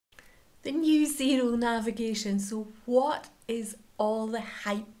The new Xero navigation. So what is all the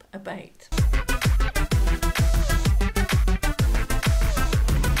hype about?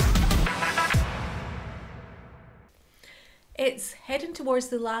 It's heading towards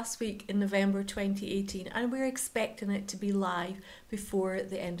the last week in November 2018 and we're expecting it to be live before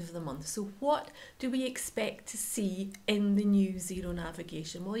the end of the month. So what do we expect to see in the new Xero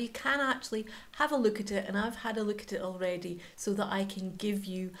navigation? Well, you can actually have a look at it, and I've had a look at it already so that I can give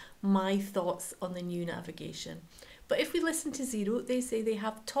you my thoughts on the new navigation. But if we listen to Xero, they say they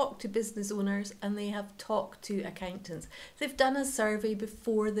have talked to business owners and they have talked to accountants. They've done a survey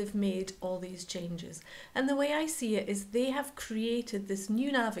before they've made all these changes. And the way I see it is they have created this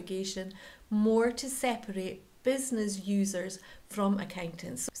new navigation more to separate business users from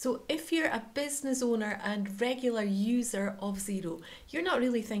accountants. So if you're a business owner and regular user of Xero, you're not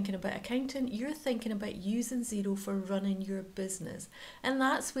really thinking about accounting, you're thinking about using Xero for running your business. And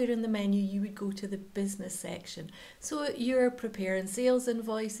that's where in the menu you would go to the business section. So you're preparing sales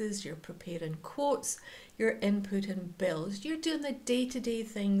invoices, you're preparing quotes, you're inputting bills, you're doing the day-to-day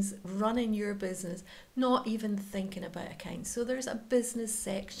things running your business, not even thinking about accounts. So there's a business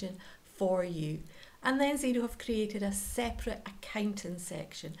section for you. And then Xero have created a separate accounting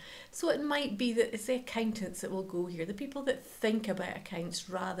section. So it might be that it's the accountants that will go here, the people that think about accounts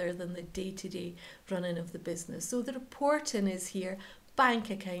rather than the day-to-day running of the business. So the reporting is here,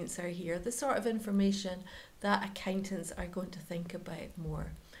 bank accounts are here, the sort of information that accountants are going to think about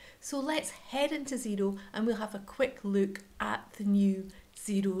more. So let's head into Xero and we'll have a quick look at the new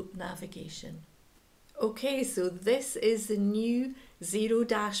Xero navigation. Okay, so this is the new Xero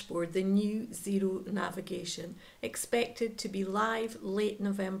Dashboard, the new Xero navigation, expected to be live late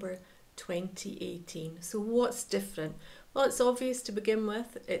November 2018. So what's different? Well, it's obvious to begin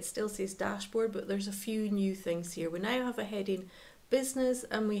with. It still says Dashboard, but there's a few new things here. We now have a heading Business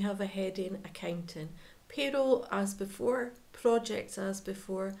and we have a heading Accounting. Payroll as before, Projects as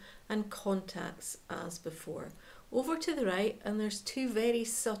before, and Contacts as before. Over to the right, and there's two very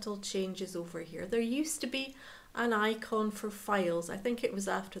subtle changes over here. There used to be an icon for files. I think it was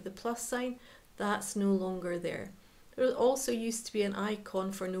after the plus sign. That's no longer there. There also used to be an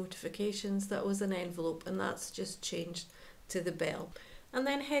icon for notifications. That was an envelope, and that's just changed to the bell. And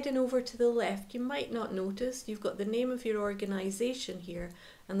then heading over to the left, you might not notice you've got the name of your organization here,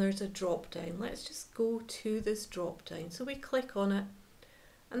 and there's a drop down. Let's just go to this drop down. So we click on it.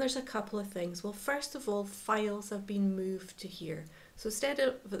 And there's a couple of things. Well, first of all, files have been moved to here. So instead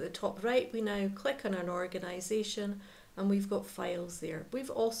of at the top right, we now click on an organization and we've got files there. We've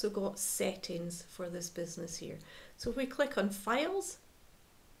also got settings for this business here. So if we click on files,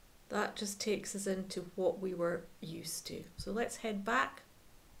 that just takes us into what we were used to. So let's head back,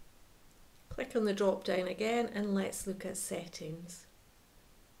 click on the drop down again, and let's look at settings.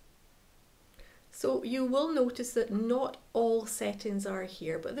 So you will notice that not all settings are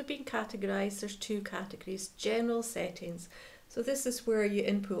here, but they've been categorized. There's two categories: general settings. So this is where you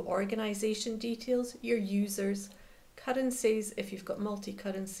input organization details, your users, currencies if you've got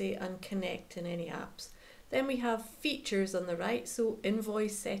multi-currency, and connecting any apps. Then we have features on the right, so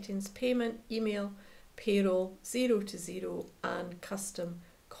invoice settings, payment, email, payroll, 0 to 0, and custom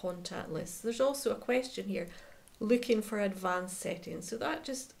contact lists. There's also a question here, looking for advanced settings. So that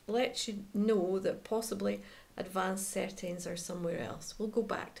just lets you know that possibly advanced settings are somewhere else. We'll go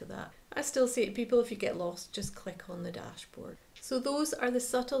back to that. I still say to people, if you get lost, just click on the dashboard. So those are the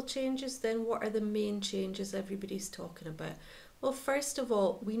subtle changes. Then what are the main changes everybody's talking about? Well, first of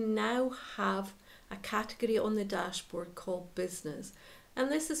all, we now have a category on the dashboard called business. And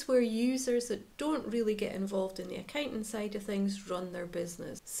this is where users that don't really get involved in the accounting side of things run their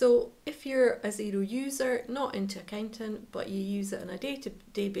business. So if you're a Xero user, not into accounting, but you use it on a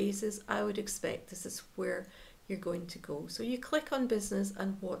day-to-day basis, I would expect this is where you're going to go. So you click on business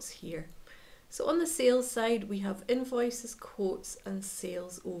and what's here. So on the sales side, we have invoices, quotes, and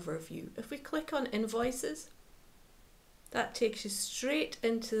sales overview. If we click on invoices, that takes you straight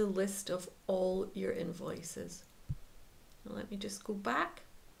into the list of all your invoices. Now let me just go back.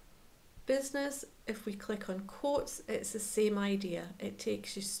 Business, if we click on quotes, it's the same idea. It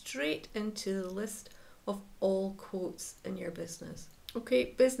takes you straight into the list of all quotes in your business.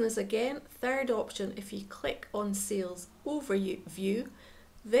 Okay, business again, third option, if you click on sales overview,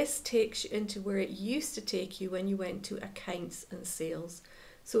 this takes you into where it used to take you when you went to accounts and sales.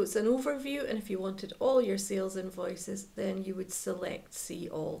 So it's an overview, and if you wanted all your sales invoices, then you would select see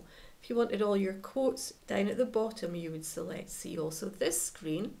all. If you wanted all your quotes, down at the bottom you would select see all. So this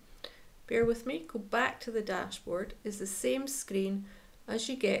screen, bear with me, go back to the dashboard, is the same screen as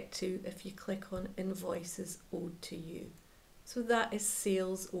you get to if you click on invoices owed to you. So that is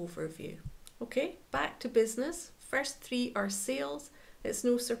sales overview. Okay, back to business. First three are sales. It's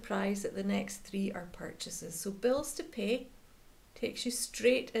no surprise that the next three are purchases. So bills to pay takes you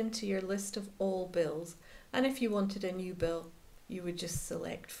straight into your list of all bills. And if you wanted a new bill, you would just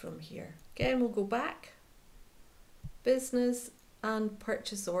select from here. Again, we'll go back. Business and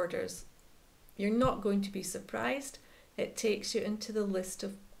purchase orders. You're not going to be surprised. It takes you into the list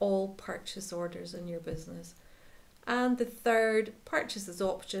of all purchase orders in your business. And the third purchases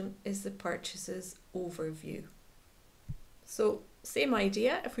option is the purchases overview. So same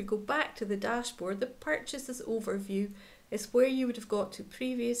idea, if we go back to the dashboard, the purchases overview is where you would have got to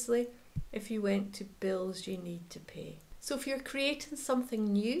previously if you went to bills you need to pay. So if you're creating something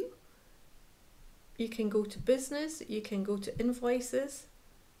new, you can go to business, you can go to invoices,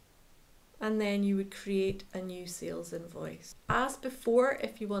 and then you would create a new sales invoice. As before,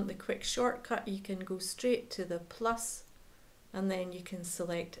 if you want the quick shortcut, you can go straight to the plus and then you can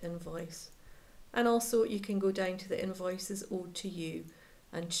select invoice. And also you can go down to the invoices owed to you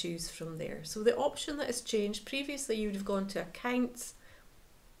and choose from there. So the option that has changed, previously you would have gone to accounts,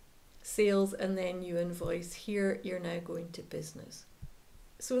 sales, and then you invoice. Here you're now going to business.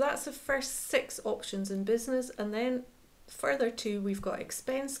 So that's the first 6 options in business, and then further to we've got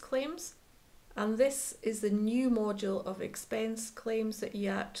expense claims. And this is the new module of expense claims that you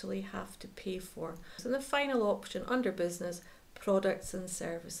actually have to pay for. So the final option under business, products and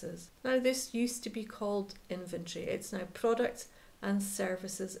services. Now this used to be called inventory. It's now products and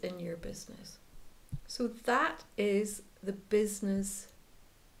services in your business. So that is the business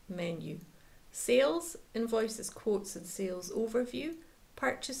menu. Sales, invoices, quotes and sales overview,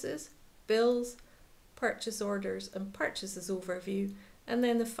 purchases, bills, purchase orders and purchases overview, and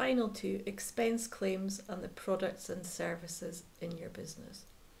then the final 2, expense claims and the products and services in your business.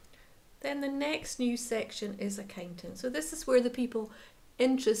 Then the next new section is accounting. So this is where the people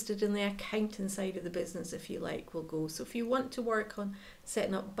interested in the accounting side of the business, if you like, will go. So if you want to work on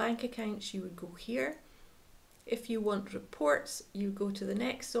setting up bank accounts, you would go here. If you want reports, you go to the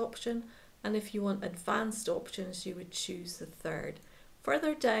next option. And if you want advanced options, you would choose the third.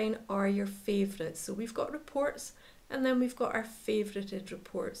 Further down are your favourites. So we've got reports, and then we've got our favourited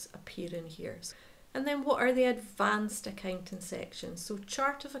reports appearing here. And then what are the advanced accounting sections? So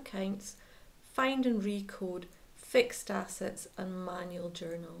chart of accounts, find and recode, fixed assets and manual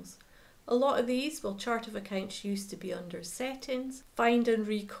journals. A lot of these, well, chart of accounts used to be under settings. Find and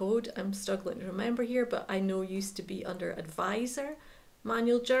recode, I'm struggling to remember here, but I know used to be under advisor.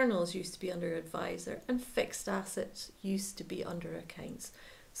 Manual journals used to be under advisor, and fixed assets used to be under accounts.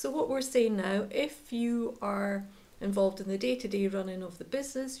 So what we're saying now, if you are involved in the day-to-day running of the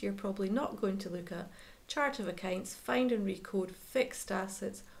business, you're probably not going to look at chart of accounts, find and recode, fixed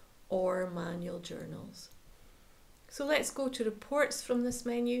assets or manual journals. So let's go to reports from this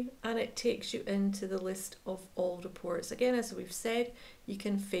menu, and it takes you into the list of all reports. Again, as we've said, you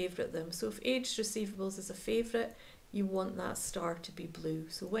can favourite them. So if aged receivables is a favourite, you want that star to be blue.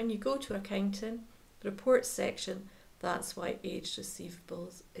 So when you go to accounting, the reports section, that's why aged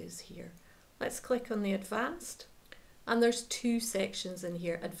receivables is here. Let's click on the advanced, and there's 2 sections in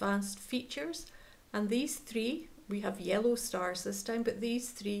here, advanced features, and these 3, we have yellow stars this time, but these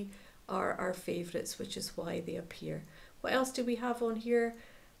 3 are our favourites, which is why they appear. What else do we have on here?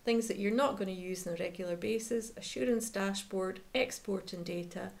 Things that you're not going to use on a regular basis: assurance dashboard, exporting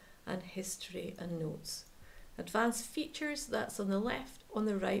data, and history and notes. Advanced features, that's on the left. On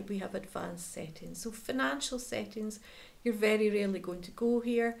the right we have advanced settings. So financial settings, you're very rarely going to go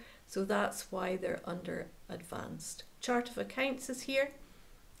here, so that's why they're under advanced. Chart of accounts is here.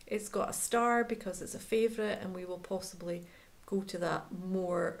 It's got a star because it's a favourite, and we will possibly go to that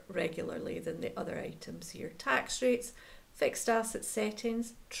more regularly than the other items here. Tax rates, fixed asset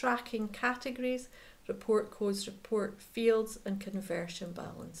settings, tracking categories, report codes, report fields, and conversion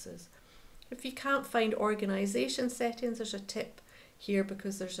balances. If you can't find organisation settings, there's a tip here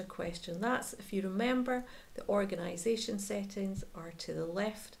because there's a question. That's, if you remember, the organisation settings are to the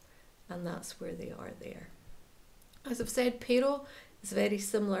left, and that's where they are there. As I've said, payroll is very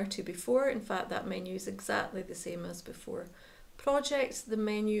similar to before. In fact, that menu is exactly the same as before. Projects, the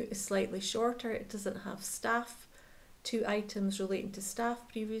menu is slightly shorter. It doesn't have staff, 2 items relating to staff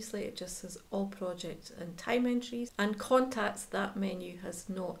previously. It just says all projects and time entries. And contacts, that menu has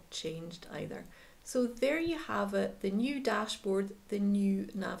not changed either. So there you have it, the new dashboard, the new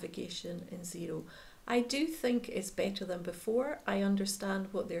navigation in Xero. I do think it's better than before. I understand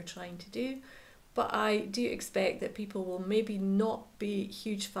what they're trying to do, but I do expect that people will maybe not be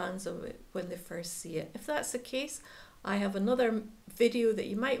huge fans of it when they first see it. If that's the case, I have another video that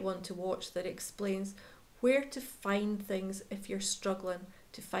you might want to watch that explains where to find things if you're struggling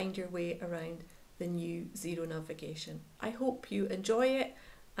to find your way around the new Xero navigation. I hope you enjoy it,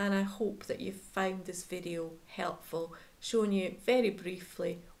 and I hope that you found this video helpful, showing you very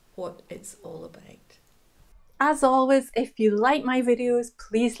briefly what it's all about. As always, if you like my videos,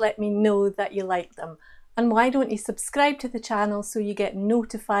 please let me know that you like them. And why don't you subscribe to the channel so you get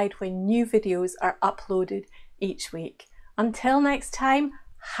notified when new videos are uploaded each week. Until next time,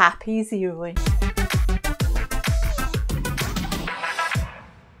 happy Xeroing!